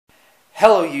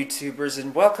Hello YouTubers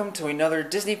and welcome to another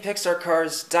Disney Pixar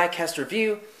Cars diecast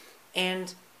review,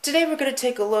 and today we're going to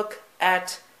take a look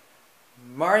at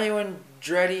Mario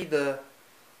Andretti, the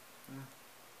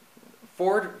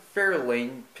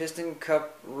Fordfairlane PistonCup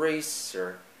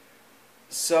racer.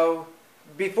 So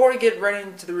before we get right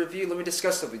into the review, let me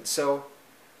discuss something. So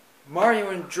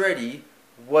Mario Andretti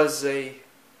was a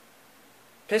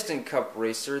PistonCup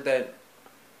racer that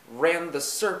ran the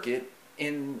circuit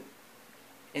in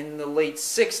the late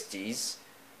 60s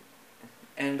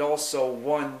and also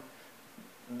won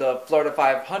the Florida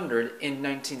 500 in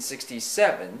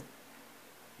 1967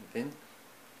 and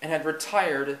had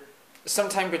retired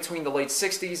sometime between the late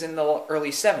 60s and the early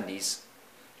 70s.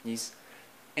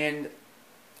 And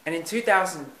in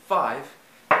 2005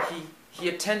 he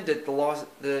attended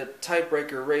the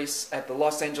tiebreaker race at the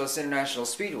Los Angeles International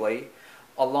Speedway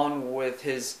along with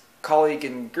his colleague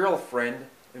and girlfriend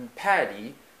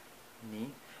Patty,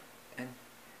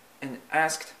 and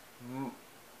asked,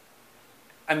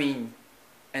 and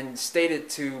stated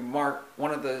to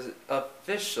one of the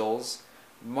officials,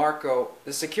 the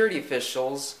security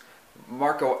officials,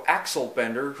 Marco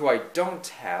Axelbender, who I don't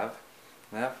have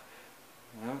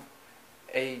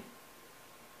a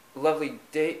lovely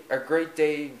day, a great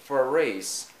day for a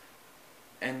race,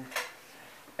 and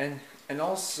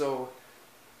also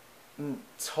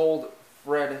told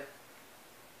Fred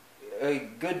a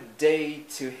good day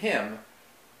to him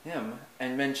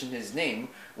and mentioned his name,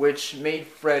 which made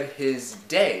Fred his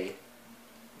day.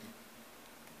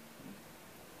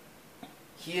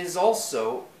 He is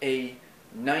also a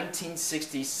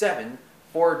 1967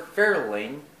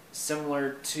 Fordfairlane,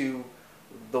 similar to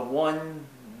the one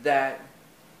that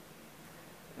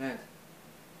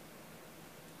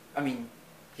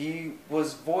he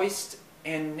was voiced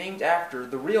and named after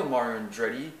the real Mario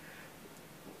Andretti,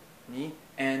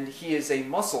 and he is a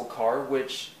muscle car,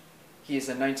 which he is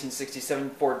a 1967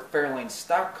 Fordfairlane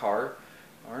stock car,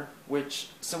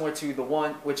 which is similar to the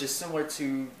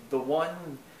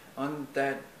one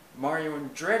that Mario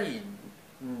Andretti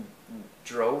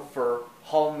drove for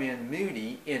Holman and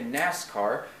Moody in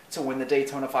NASCAR to win the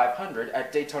Daytona 500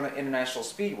 at Daytona International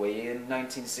Speedway in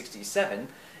 1967,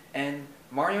 and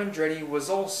Mario Andretti was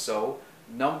also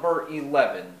number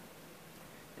 11.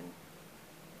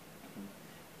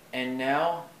 And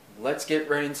now, let's get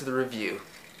right into the review.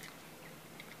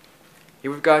 Here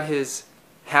we've got his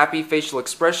happy facial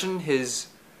expression, his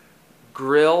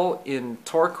grille in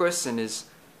turquoise, and his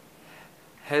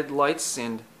headlights,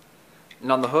 and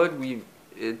on the hood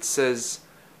it says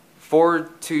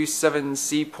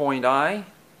 427C.I,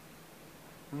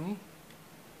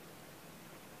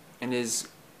 and his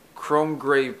chrome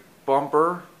gray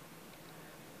bumper,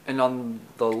 and on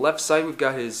the left side we've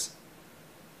got his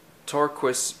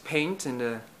turquoise paint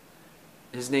and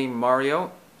his name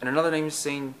Mario, and another name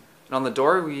saying, and on the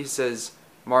door he says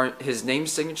his name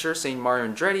signature saying Mario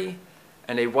Andretti,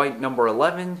 and a white number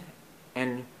 11,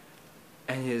 and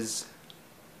his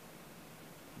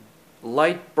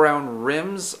light brown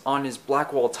rims on his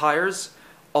black wall tires,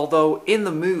 although in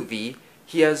the movie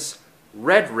he has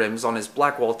red rims on his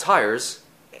black wall tires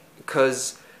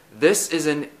because this is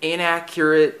an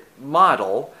inaccurate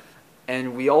model.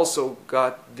 And we also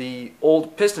got the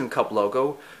old PistonCup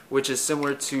logo, which is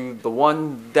similar to the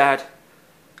one that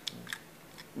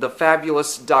the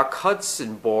fabulous Doc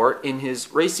Hudson bore in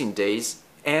his racing days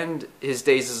and his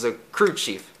days as a crew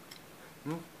chief.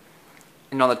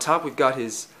 And on the top we've got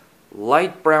his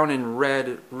light brown and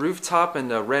red rooftop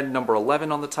and a red number 11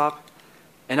 on the top.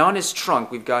 And on his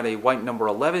trunk we've got a white number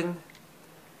 11.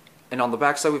 And on the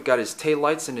back side we've got his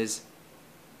taillights and his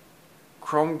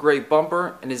chrome gray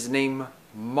bumper and his name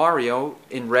Mario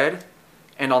in red,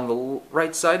 and on the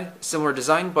right side similar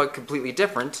design but completely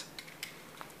different,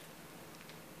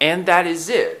 and that is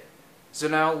it. So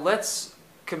now let's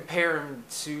compare him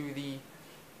to the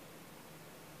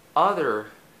other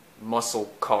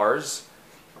muscle cars.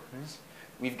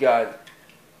 We've got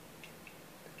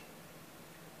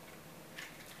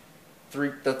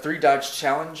the three Dodge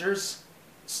Challengers,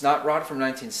 Snot Rod from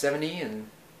 1970, and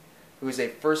who is a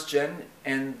first-gen,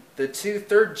 and the two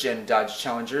third-gen Dodge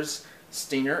Challengers,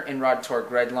 Stinger and Rod Torque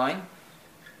Redline.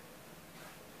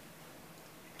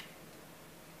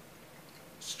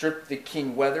 Strip the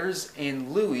King Weathers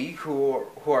and Louie, who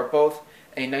are both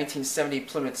a 1970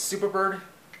 Plymouth Superbird.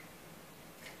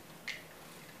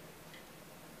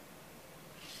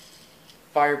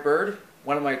 Firebird,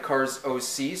 one of my car's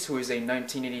OCs, who is a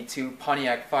 1982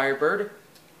 Pontiac Firebird.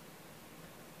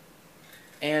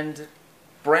 And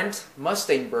Brent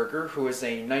Mustangberger, who is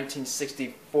a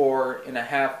 1964 and a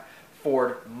half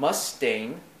Ford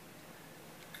Mustang.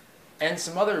 and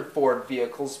some other Ford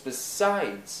vehicles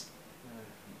besides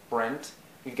Brent.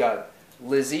 We've got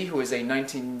Lizzie, who is a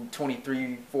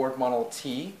 1923 Ford Model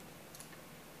T.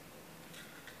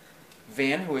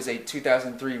 Van, who is a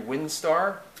 2003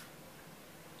 Windstar.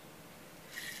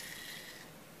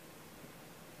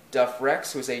 Duff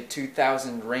Rex, who is a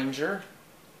 2000 Ranger.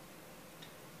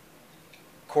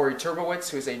 Corey Turbowitz,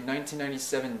 who is a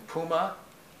 1997 Puma.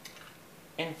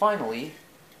 And finally,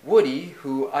 Woody,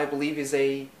 who I believe is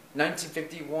a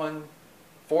 1951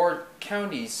 Ford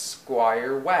County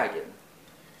Squire wagon.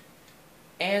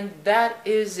 And that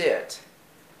is it.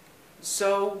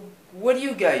 So, what do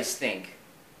you guys think?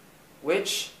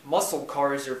 Which muscle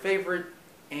car is your favorite,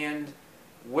 and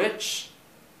which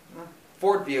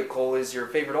Ford vehicle is your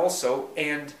favorite also?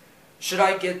 And should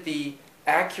I get the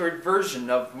accurate version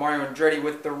of Mario Andretti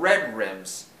with the red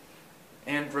rims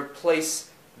and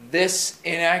replace this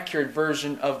inaccurate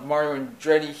version of Mario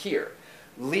Andretti here?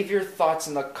 Leave your thoughts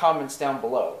in the comments down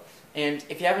below. And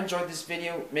if you have enjoyed this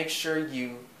video, make sure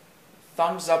you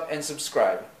thumbs up and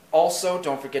subscribe. Also,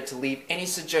 don't forget to leave any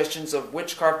suggestions of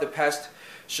which car of the past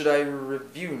should I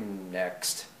review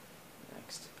next.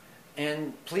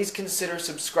 And please consider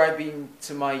subscribing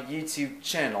to my YouTube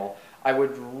channel. I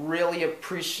would really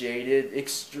appreciate it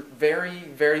very,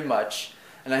 very much.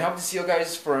 And I hope to see you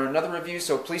guys for another review,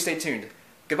 so please stay tuned.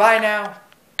 Goodbye now!